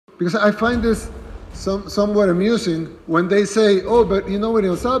Because I find this somewhat amusing when they say, oh, but in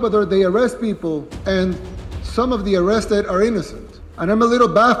El Salvador, they arrest people, and some of the arrested are innocent. And I'm a little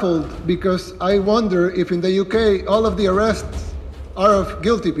baffled because I wonder if in the UK, all of the arrests are of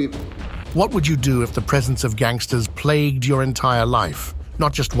guilty people. What would you do if the presence of gangsters plagued your entire life?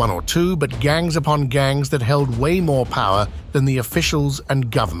 Not just one or two, but gangs upon gangs that held way more power than the officials and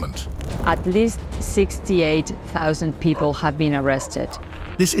government. At least 68,000 people have been arrested.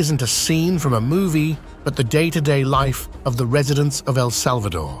 This isn't a scene from a movie, but the day-to-day life of the residents of El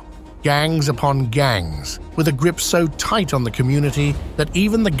Salvador. Gangs upon gangs, with a grip so tight on the community that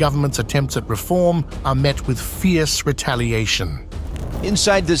even the government's attempts at reform are met with fierce retaliation.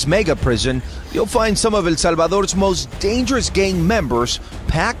 Inside this mega prison, you'll find some of El Salvador's most dangerous gang members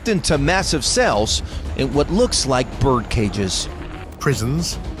packed into massive cells in what looks like bird cages.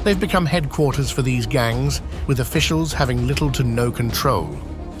 Prisons, they've become headquarters for these gangs, with officials having little to no control.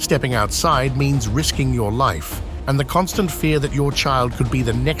 Stepping outside means risking your life, and the constant fear that your child could be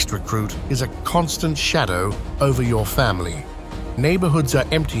the next recruit is a constant shadow over your family. Neighborhoods are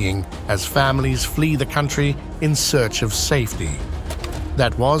emptying as families flee the country in search of safety.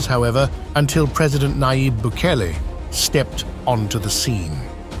 That was, however, until President Nayib Bukele stepped onto the scene.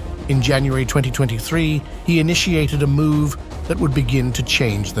 In January 2023, he initiated a move that would begin to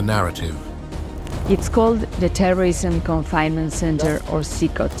change the narrative. It's called the Terrorism Confinement Center, or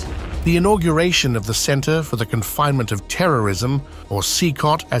CICOT. The inauguration of the Center for the Confinement of Terrorism, or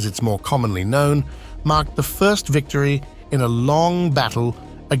CICOT as it's more commonly known, marked the first victory in a long battle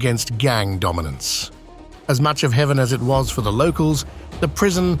against gang dominance. As much of heaven as it was for the locals, the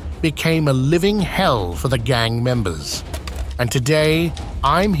prison became a living hell for the gang members. And today,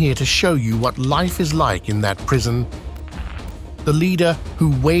 I'm here to show you what life is like in that prison. The leader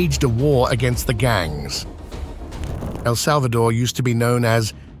who waged a war against the gangs. El Salvador used to be known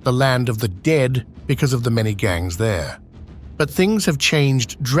as the land of the dead because of the many gangs there. But things have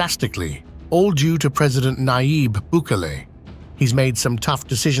changed drastically, all due to President Nayib Bukele. He's made some tough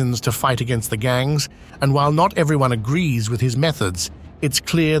decisions to fight against the gangs, and while not everyone agrees with his methods, it's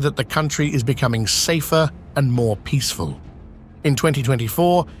clear that the country is becoming safer and more peaceful. In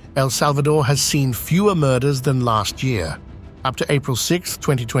 2024, El Salvador has seen fewer murders than last year. Up to April 6,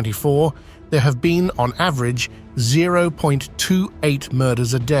 2024, there have been, on average, 0.28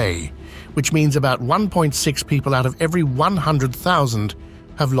 murders a day, which means about 1.6 people out of every 100,000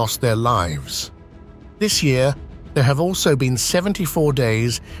 have lost their lives. This year, there have also been 74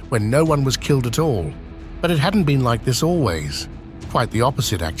 days when no one was killed at all, but it hadn't been like this always. Quite the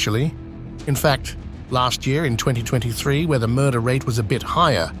opposite, actually. In fact, last year in 2023, where the murder rate was a bit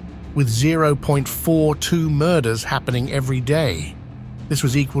higher, with 0.42 murders happening every day. This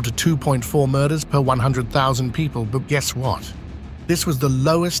was equal to 2.4 murders per 100,000 people, but guess what? This was the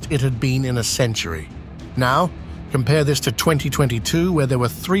lowest it had been in a century. Now, compare this to 2022, where there were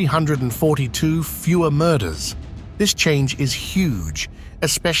 342 fewer murders. This change is huge,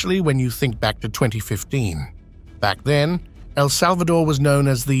 especially when you think back to 2015. Back then, El Salvador was known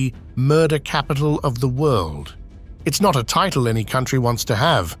as the murder capital of the world. It's not a title any country wants to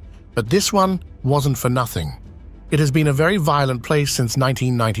have, but this one wasn't for nothing. It has been a very violent place since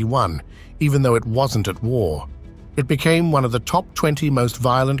 1991, even though it wasn't at war. It became one of the top 20 most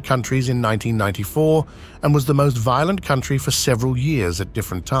violent countries in 1994 and was the most violent country for several years at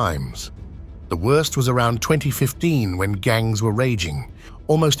different times. The worst was around 2015 when gangs were raging.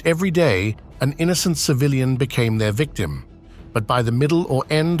 Almost every day, an innocent civilian became their victim. But by the middle or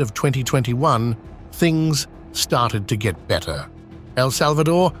end of 2021, things started to get better. El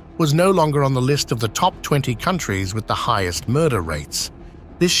Salvador was no longer on the list of the top 20 countries with the highest murder rates.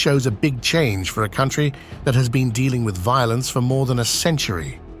 This shows a big change for a country that has been dealing with violence for more than a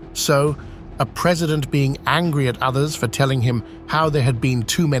century. So, a president being angry at others for telling him how there had been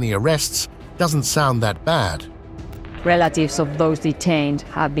too many arrests doesn't sound that bad. Relatives of those detained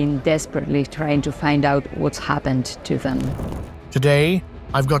have been desperately trying to find out what's happened to them. Today,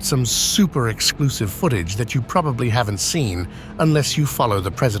 I've got some super exclusive footage that you probably haven't seen unless you follow the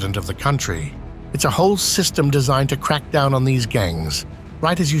president of the country. It's a whole system designed to crack down on these gangs.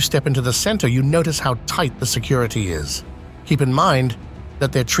 Right as you step into the center, you notice how tight the security is. Keep in mind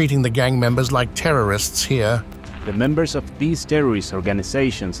that they're treating the gang members like terrorists here. The members of these terrorist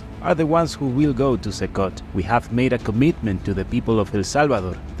organizations are the ones who will go to CICOT. We have made a commitment to the people of El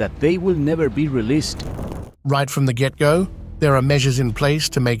Salvador that they will never be released. Right from the get-go, there are measures in place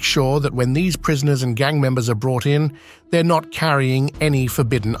to make sure that when these prisoners and gang members are brought in, they're not carrying any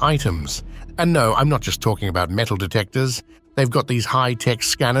forbidden items. And no, I'm not just talking about metal detectors. They've got these high-tech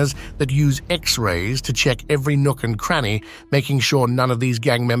scanners that use X-rays to check every nook and cranny, making sure none of these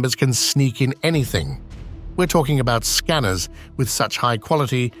gang members can sneak in anything. We're talking about scanners with such high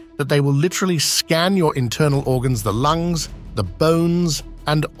quality that they will literally scan your internal organs, the lungs, the bones,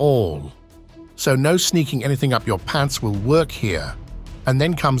 and all. So no sneaking anything up your pants will work here. And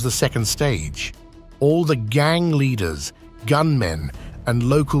then comes the second stage. All the gang leaders, gunmen, and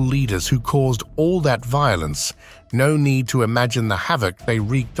local leaders who caused all that violence, no need to imagine the havoc they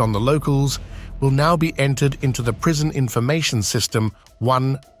wreaked on the locals, will now be entered into the prison information system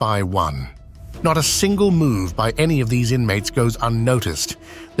one by one. Not a single move by any of these inmates goes unnoticed.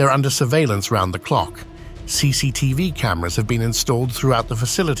 They're under surveillance round the clock. CCTV cameras have been installed throughout the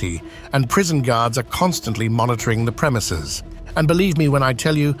facility, and prison guards are constantly monitoring the premises. And believe me when I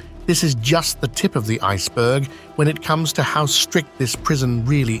tell you, this is just the tip of the iceberg when it comes to how strict this prison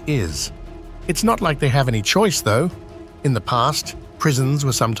really is. It's not like they have any choice, though. In the past, prisons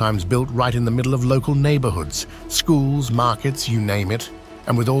were sometimes built right in the middle of local neighborhoods, schools, markets, you name it.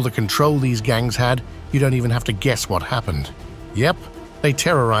 And with all the control these gangs had, you don't even have to guess what happened. Yep, they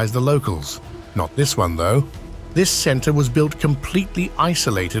terrorized the locals. Not this one, though. This center was built completely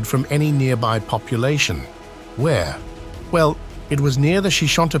isolated from any nearby population. Where? Well, it was near the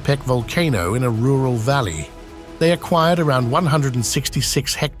Chichontepec volcano in a rural valley. They acquired around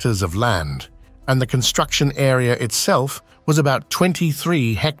 166 hectares of land, and the construction area itself was about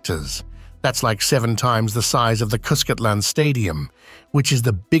 23 hectares. That's like 7 times the size of the Cuscatlan Stadium, which is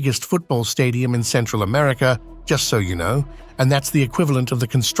the biggest football stadium in Central America, just so you know, and that's the equivalent of the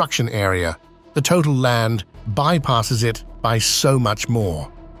construction area. The total land bypasses it by so much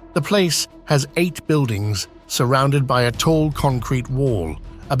more. The place has 8 buildings surrounded by a tall concrete wall,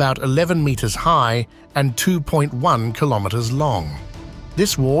 about 11 meters high and 2.1 kilometers long.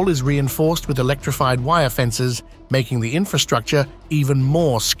 This wall is reinforced with electrified wire fences, making the infrastructure even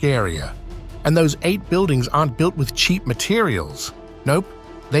more scarier. And those 8 buildings aren't built with cheap materials. Nope,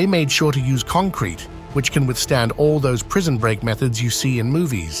 they made sure to use concrete, which can withstand all those prison break methods you see in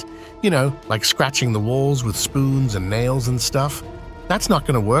movies. You know, like scratching the walls with spoons and nails and stuff. That's not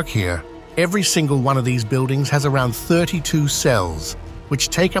going to work here. Every single one of these buildings has around 32 cells, which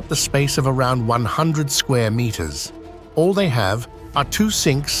take up the space of around 100 square meters. All they have are 2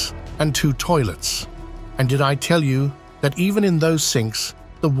 sinks and 2 toilets. And did I tell you that even in those sinks,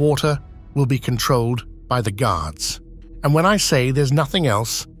 the water will be controlled by the guards? And when I say there's nothing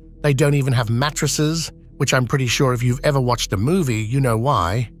else, they don't even have mattresses, which I'm pretty sure if you've ever watched a movie, you know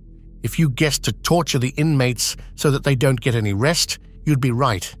why. If you guessed to torture the inmates so that they don't get any rest, you'd be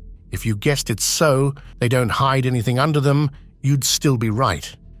right. If you guessed it's so they don't hide anything under them, you'd still be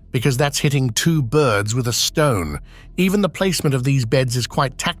right. Because that's hitting 2 birds with a stone. Even the placement of these beds is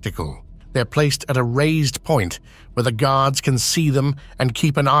quite tactical. They're placed at a raised point where the guards can see them and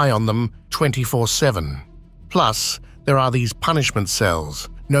keep an eye on them 24/7. Plus, there are these punishment cells,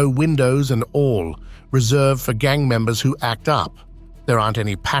 no windows and all, reserved for gang members who act up. There aren't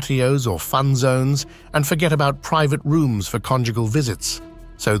any patios or fun zones, and forget about private rooms for conjugal visits.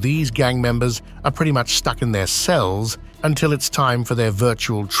 So these gang members are pretty much stuck in their cells until it's time for their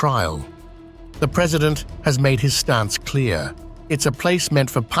virtual trial. The president has made his stance clear. It's a place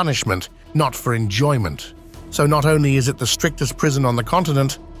meant for punishment, not for enjoyment. So not only is it the strictest prison on the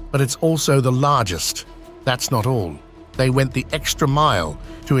continent, but it's also the largest. That's not all. They went the extra mile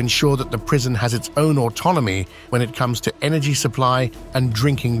to ensure that the prison has its own autonomy when it comes to energy supply and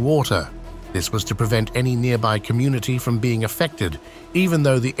drinking water. This was to prevent any nearby community from being affected, even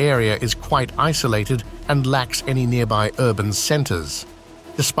though the area is quite isolated and lacks any nearby urban centers.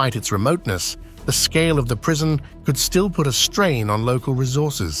 Despite its remoteness, the scale of the prison could still put a strain on local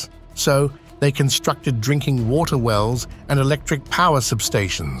resources. So, they constructed drinking water wells and electric power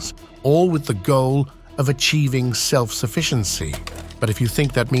substations, all with the goal of achieving self-sufficiency. But if you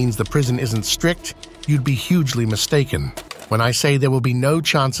think that means the prison isn't strict, you'd be hugely mistaken. When I say there will be no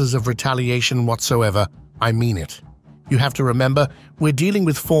chances of retaliation whatsoever, I mean it. You have to remember, we're dealing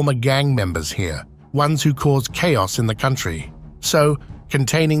with former gang members here, ones who caused chaos in the country. So,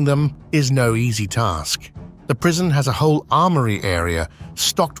 containing them is no easy task. The prison has a whole armory area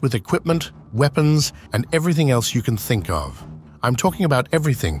stocked with equipment, weapons, and everything else you can think of. I'm talking about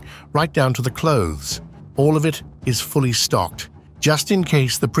everything, right down to the clothes. All of it is fully stocked, just in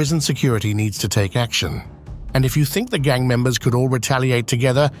case the prison security needs to take action. And if you think the gang members could all retaliate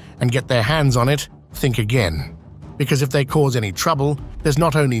together and get their hands on it, think again. Because if they cause any trouble, there's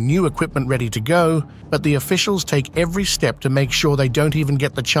not only new equipment ready to go, but the officials take every step to make sure they don't even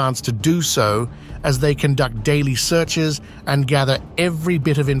get the chance to do so, as they conduct daily searches and gather every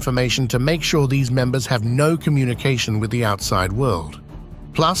bit of information to make sure these members have no communication with the outside world.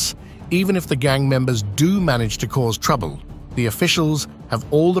 Plus, even if the gang members do manage to cause trouble, the officials have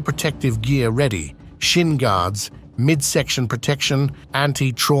all the protective gear ready: shin guards, midsection protection,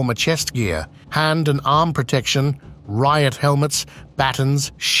 anti-trauma chest gear, hand and arm protection, riot helmets,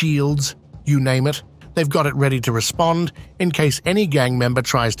 batons, shields, you name it. They've got it ready to respond in case any gang member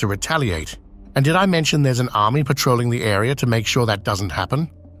tries to retaliate. And did I mention there's an army patrolling the area to make sure that doesn't happen?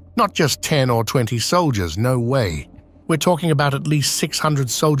 Not just 10 or 20 soldiers, no way. We're talking about at least 600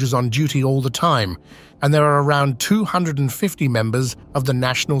 soldiers on duty all the time, and there are around 250 members of the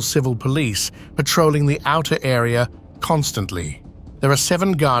National Civil Police patrolling the outer area constantly. There are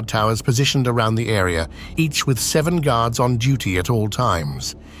 7 guard towers positioned around the area, each with 7 guards on duty at all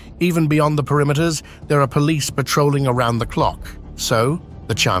times. Even beyond the perimeters, there are police patrolling around the clock. So,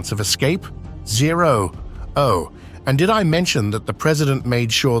 the chance of escape? 0. Oh, and did I mention that the president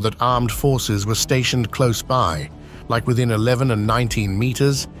made sure that armed forces were stationed close by, like within 11 and 19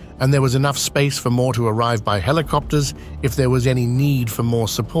 meters, and there was enough space for more to arrive by helicopters if there was any need for more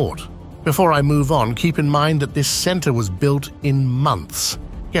support? Before I move on, keep in mind that this center was built in months.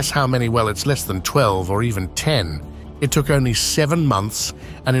 Guess how many? Well, it's less than 12 or even 10. It took only 7 months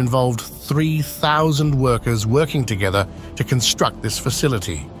and involved 3,000 workers working together to construct this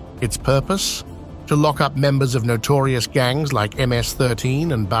facility. Its purpose? To lock up members of notorious gangs like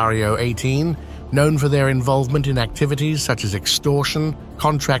MS-13 and Barrio 18, known for their involvement in activities such as extortion,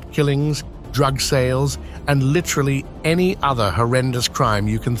 contract killings, drug sales, and literally any other horrendous crime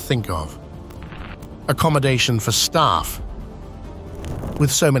you can think of. Accommodation for staff.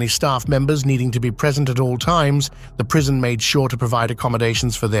 With so many staff members needing to be present at all times, the prison made sure to provide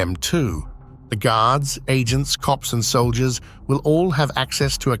accommodations for them too. The guards, agents, cops, and soldiers will all have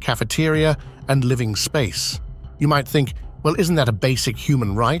access to a cafeteria and living space. You might think, well, isn't that a basic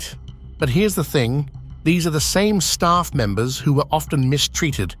human right? But here's the thing. These are the same staff members who were often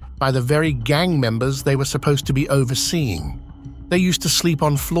mistreated by the very gang members they were supposed to be overseeing. They used to sleep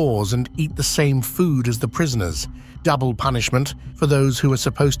on floors and eat the same food as the prisoners, double punishment for those who were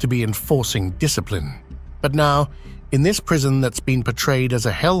supposed to be enforcing discipline. But now, in this prison that's been portrayed as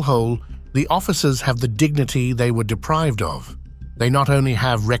a hellhole, the officers have the dignity they were deprived of. They not only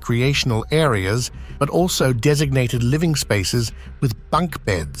have recreational areas, but also designated living spaces with bunk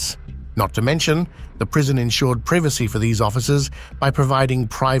beds. Not to mention, the prison ensured privacy for these officers by providing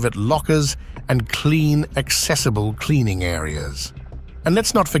private lockers and clean, accessible cleaning areas. And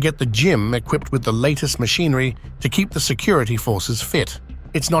let's not forget the gym equipped with the latest machinery to keep the security forces fit.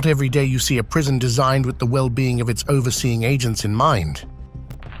 It's not every day you see a prison designed with the well-being of its overseeing agents in mind.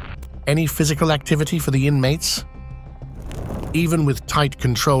 Any physical activity for the inmates? Even with tight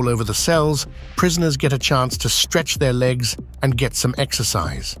control over the cells, prisoners get a chance to stretch their legs and get some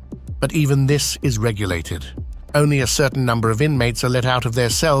exercise. But even this is regulated. Only a certain number of inmates are let out of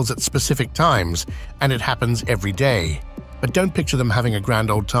their cells at specific times, and it happens every day. But don't picture them having a grand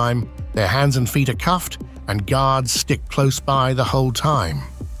old time. Their hands and feet are cuffed, and guards stick close by the whole time.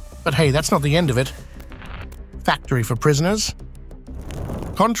 But hey, that's not the end of it. Factory for prisoners?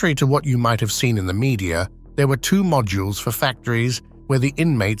 Contrary to what you might have seen in the media, there were 2 modules for factories where the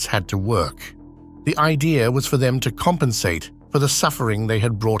inmates had to work. The idea was for them to compensate for the suffering they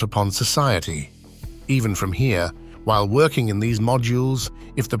had brought upon society. Even from here, while working in these modules,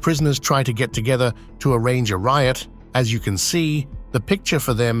 if the prisoners try to get together to arrange a riot, as you can see, the picture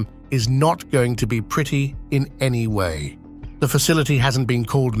for them is not going to be pretty in any way. The facility hasn't been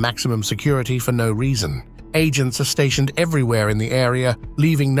called maximum security for no reason. Agents are stationed everywhere in the area,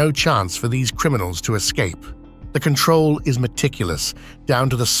 leaving no chance for these criminals to escape. The control is meticulous, down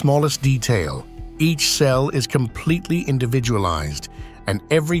to the smallest detail. Each cell is completely individualized, and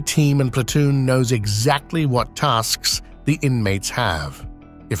every team and platoon knows exactly what tasks the inmates have.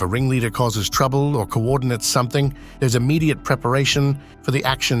 If a ringleader causes trouble or coordinates something, there's immediate preparation for the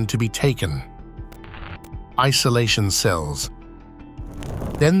action to be taken. Isolation cells.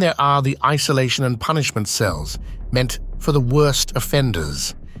 Then there are the isolation and punishment cells, meant for the worst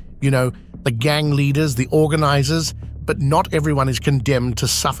offenders. You know, the gang leaders, the organizers, but not everyone is condemned to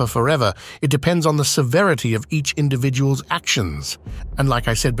suffer forever. It depends on the severity of each individual's actions. And like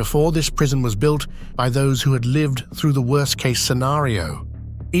I said before, this prison was built by those who had lived through the worst-case scenario.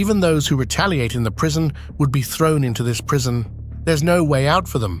 Even those who retaliate in the prison would be thrown into this prison. There's no way out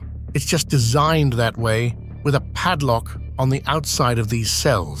for them. It's just designed that way, with a padlock on the outside of these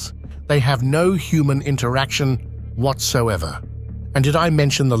cells. They have no human interaction whatsoever. And did I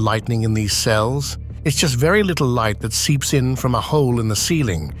mention the lighting in these cells? It's just very little light that seeps in from a hole in the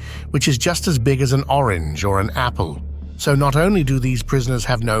ceiling, which is just as big as an orange or an apple. So not only do these prisoners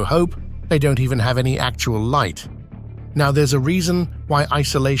have no hope, they don't even have any actual light. Now there's a reason why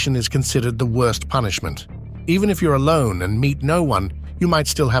isolation is considered the worst punishment. Even if you're alone and meet no one, you might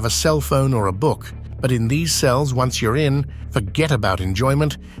still have a cell phone or a book. But in these cells, once you're in, forget about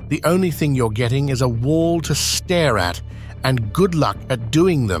enjoyment. The only thing you're getting is a wall to stare at, and good luck at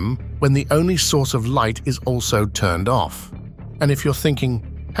doing them when the only source of light is also turned off. And if you're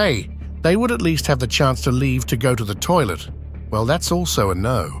thinking, hey, they would at least have the chance to leave to go to the toilet, well, that's also a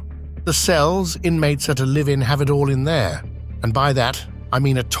no. The cells inmates are to live in have it all in there. And by that, I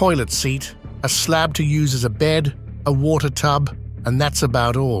mean a toilet seat, a slab to use as a bed, a water tub, and that's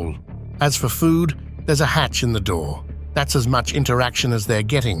about all. As for food, there's a hatch in the door. That's as much interaction as they're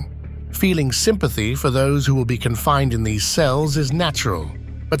getting. Feeling sympathy for those who will be confined in these cells is natural,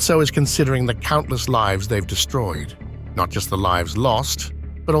 but so is considering the countless lives they've destroyed. Not just the lives lost,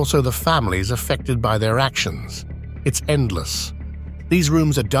 but also the families affected by their actions. It's endless. These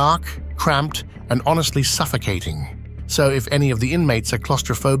rooms are dark, cramped, and honestly suffocating. So if any of the inmates are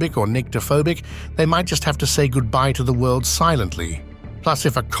claustrophobic or nyctophobic, they might just have to say goodbye to the world silently. Plus,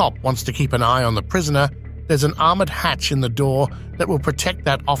 if a cop wants to keep an eye on the prisoner, there's an armored hatch in the door that will protect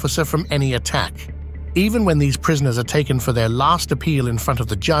that officer from any attack. Even when these prisoners are taken for their last appeal in front of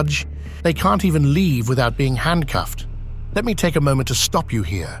the judge, they can't even leave without being handcuffed. Let me take a moment to stop you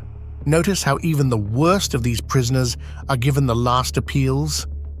here. Notice how even the worst of these prisoners are given the last appeals,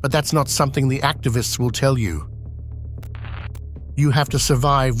 but that's not something the activists will tell you. You have to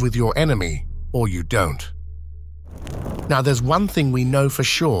survive with your enemy, or you don't. Now, there's one thing we know for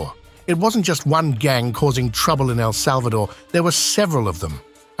sure. It wasn't just one gang causing trouble in El Salvador, there were several of them.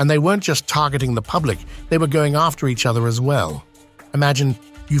 And they weren't just targeting the public, they were going after each other as well. Imagine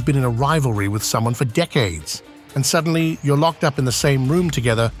you've been in a rivalry with someone for decades, and suddenly you're locked up in the same room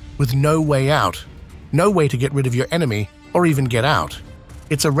together with no way out, no way to get rid of your enemy or even get out.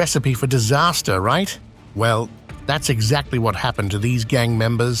 It's a recipe for disaster, right? Well, that's exactly what happened to these gang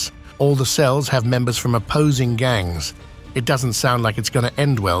members. All the cells have members from opposing gangs. It doesn't sound like it's going to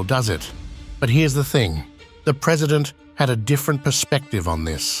end well, does it? But here's the thing. The president had a different perspective on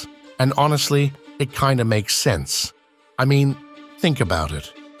this. And honestly, it kind of makes sense. I mean, think about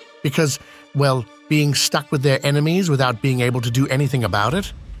it. Because, well, being stuck with their enemies without being able to do anything about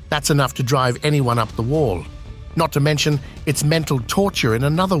it, that's enough to drive anyone up the wall. Not to mention, it's mental torture in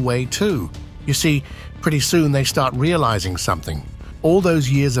another way too. You see, pretty soon they start realizing something. All those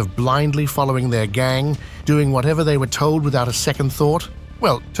years of blindly following their gang, doing whatever they were told without a second thought,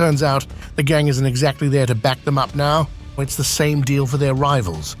 well, turns out the gang isn't exactly there to back them up now. It's the same deal for their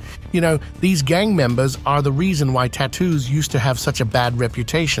rivals. You know, these gang members are the reason why tattoos used to have such a bad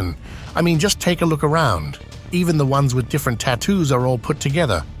reputation. I mean, just take a look around. Even the ones with different tattoos are all put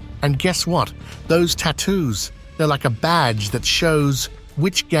together. And guess what? Those tattoos, they're like a badge that shows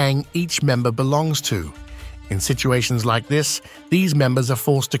which gang each member belongs to. In situations like this, these members are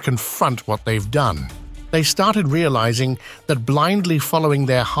forced to confront what they've done. They started realizing that blindly following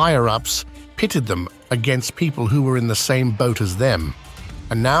their higher-ups pitted them against people who were in the same boat as them.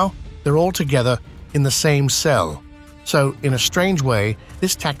 And now, they're all together in the same cell. So, in a strange way,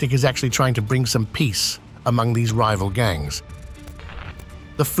 this tactic is actually trying to bring some peace among these rival gangs.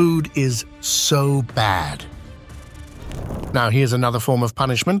 The food is so bad. Now, here's another form of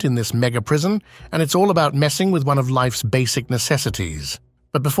punishment in this mega prison, and it's all about messing with one of life's basic necessities.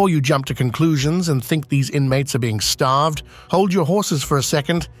 But before you jump to conclusions and think these inmates are being starved, hold your horses for a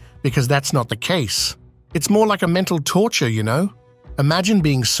second, because that's not the case. It's more like a mental torture, you know? Imagine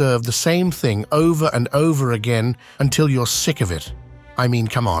being served the same thing over and over again until you're sick of it. I mean,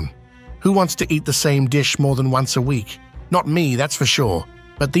 come on. Who wants to eat the same dish more than once a week? Not me, that's for sure.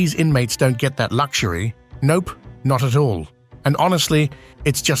 But these inmates don't get that luxury. Nope, not at all. And honestly,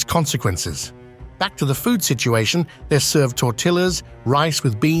 it's just consequences. Back to the food situation, they're served tortillas, rice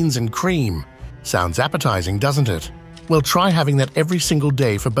with beans and cream. Sounds appetizing, doesn't it? Well, try having that every single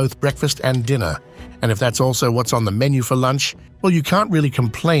day for both breakfast and dinner. And if that's also what's on the menu for lunch, well, you can't really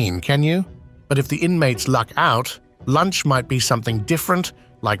complain, can you? But if the inmates luck out, lunch might be something different,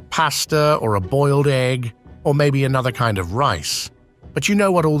 like pasta or a boiled egg, or maybe another kind of rice. But you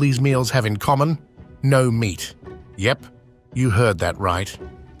know what all these meals have in common? No meat. Yep, you heard that right.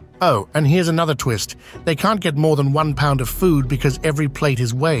 Oh, and here's another twist. They can't get more than 1 pound of food because every plate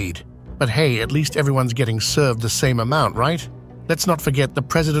is weighed. But hey, at least everyone's getting served the same amount, right? Let's not forget the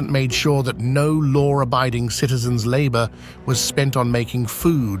president made sure that no law-abiding citizens' labor was spent on making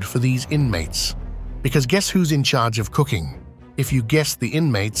food for these inmates. Because guess who's in charge of cooking? If you guessed the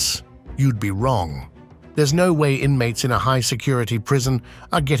inmates, you'd be wrong. There's no way inmates in a high-security prison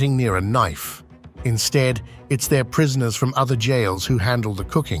are getting near a knife. Instead, it's their prisoners from other jails who handle the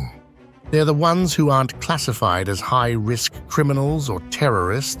cooking. They're the ones who aren't classified as high-risk criminals or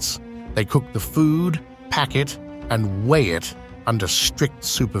terrorists. They cook the food, pack it, and weigh it under strict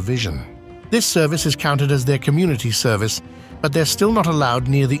supervision. This service is counted as their community service, but they're still not allowed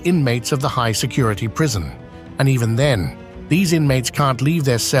near the inmates of the high-security prison. And even then, these inmates can't leave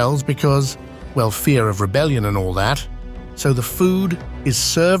their cells because, well, fear of rebellion and all that. So the food is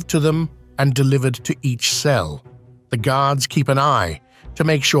served to them and delivered to each cell. The guards keep an eye to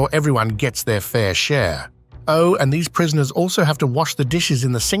make sure everyone gets their fair share. Oh, and these prisoners also have to wash the dishes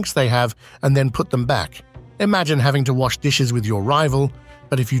in the sinks they have and then put them back. Imagine having to wash dishes with your rival,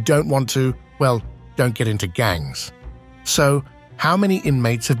 but if you don't want to, well, don't get into gangs. So, how many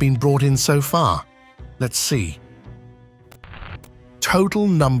inmates have been brought in so far? Let's see. Total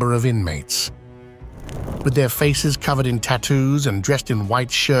number of inmates. With their faces covered in tattoos and dressed in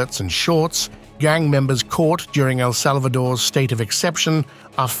white shirts and shorts, gang members caught during El Salvador's state of exception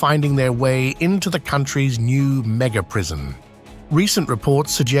are finding their way into the country's new mega-prison. Recent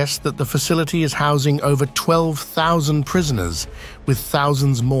reports suggest that the facility is housing over 12,000 prisoners, with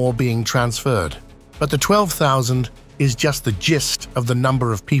thousands more being transferred. But the 12,000 is just the gist of the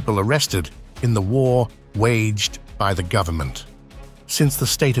number of people arrested in the war waged by the government. Since the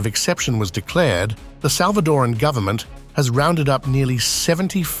state of exception was declared, the Salvadoran government has rounded up nearly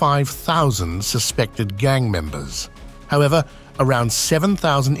 75,000 suspected gang members. However, around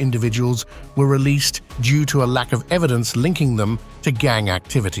 7,000 individuals were released due to a lack of evidence linking them to gang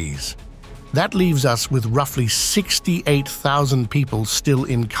activities. That leaves us with roughly 68,000 people still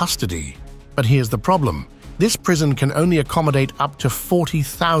in custody. But here's the problem. This prison can only accommodate up to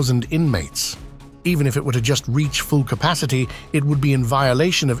 40,000 inmates. Even if it were to just reach full capacity, it would be in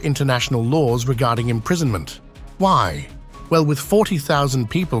violation of international laws regarding imprisonment. Why? Well, with 40,000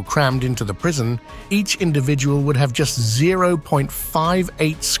 people crammed into the prison, each individual would have just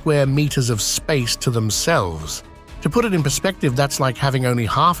 0.58 square meters of space to themselves. To put it in perspective, that's like having only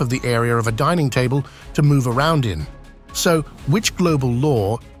half of the area of a dining table to move around in. So, which global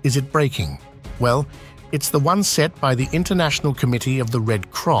law is it breaking? Well, it's the one set by the International Committee of the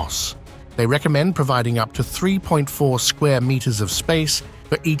Red Cross. They recommend providing up to 3.4 square meters of space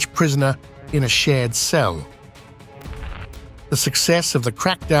for each prisoner in a shared cell. The success of the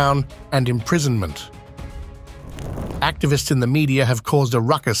crackdown and imprisonment. Activists in the media have caused a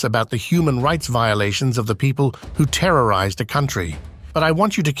ruckus about the human rights violations of the people who terrorized a country. But I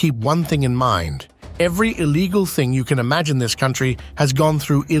want you to keep one thing in mind. Every illegal thing you can imagine this country has gone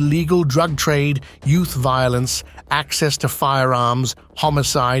through: illegal drug trade, youth violence, access to firearms,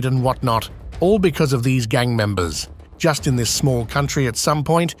 homicide, and whatnot, all because of these gang members. Just in this small country at some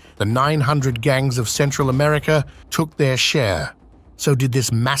point, the 900 gangs of Central America took their share. So did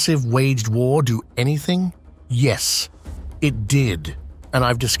this massive waged war do anything? Yes, it did. And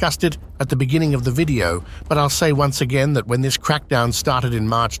I've discussed it at the beginning of the video, but I'll say once again that when this crackdown started in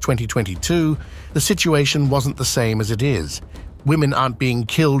March 2022, the situation wasn't the same as it is. Women aren't being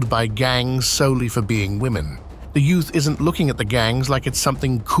killed by gangs solely for being women. The youth isn't looking at the gangs like it's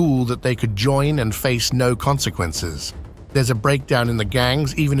something cool that they could join and face no consequences. There's a breakdown in the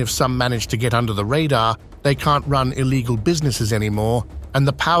gangs. Even if some manage to get under the radar, they can't run illegal businesses anymore, and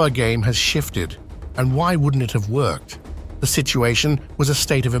the power game has shifted. And why wouldn't it have worked? The situation was a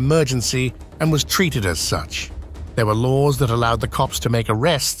state of emergency and was treated as such. There were laws that allowed the cops to make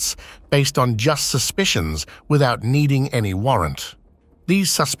arrests based on just suspicions without needing any warrant. These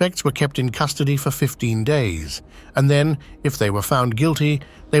suspects were kept in custody for 15 days, and then, if they were found guilty,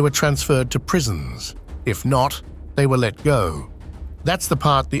 they were transferred to prisons. If not, they were let go. That's the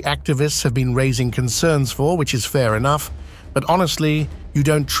part the activists have been raising concerns for, which is fair enough, but honestly, you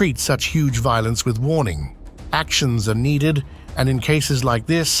don't treat such huge violence with warning. Actions are needed, and in cases like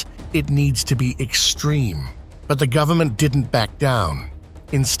this, it needs to be extreme. But the government didn't back down.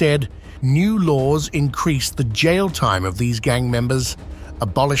 Instead, new laws increased the jail time of these gang members,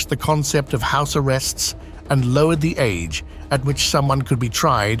 abolished the concept of house arrests, and lowered the age at which someone could be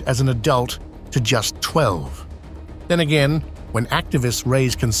tried as an adult to just 12. Then again, when activists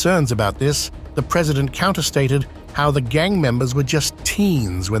raised concerns about this, the president counterstated how the gang members were just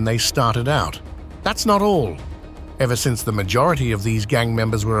teens when they started out. That's not all. Ever since the majority of these gang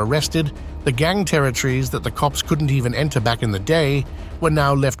members were arrested, the gang territories that the cops couldn't even enter back in the day were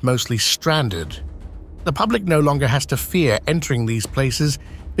now left mostly stranded. The public no longer has to fear entering these places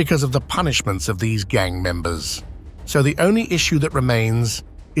because of the punishments of these gang members. So the only issue that remains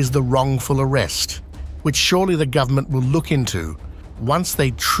is the wrongful arrest. which surely the government will look into once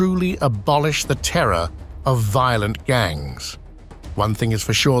they truly abolish the terror of violent gangs. One thing is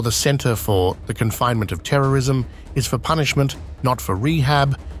for sure, the Center for the Confinement of Terrorism is for punishment, not for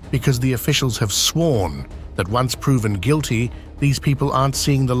rehab, because the officials have sworn that once proven guilty, these people aren't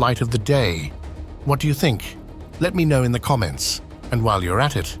seeing the light of the day. What do you think? Let me know in the comments. And while you're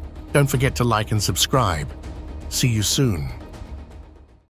at it, don't forget to like and subscribe. See you soon.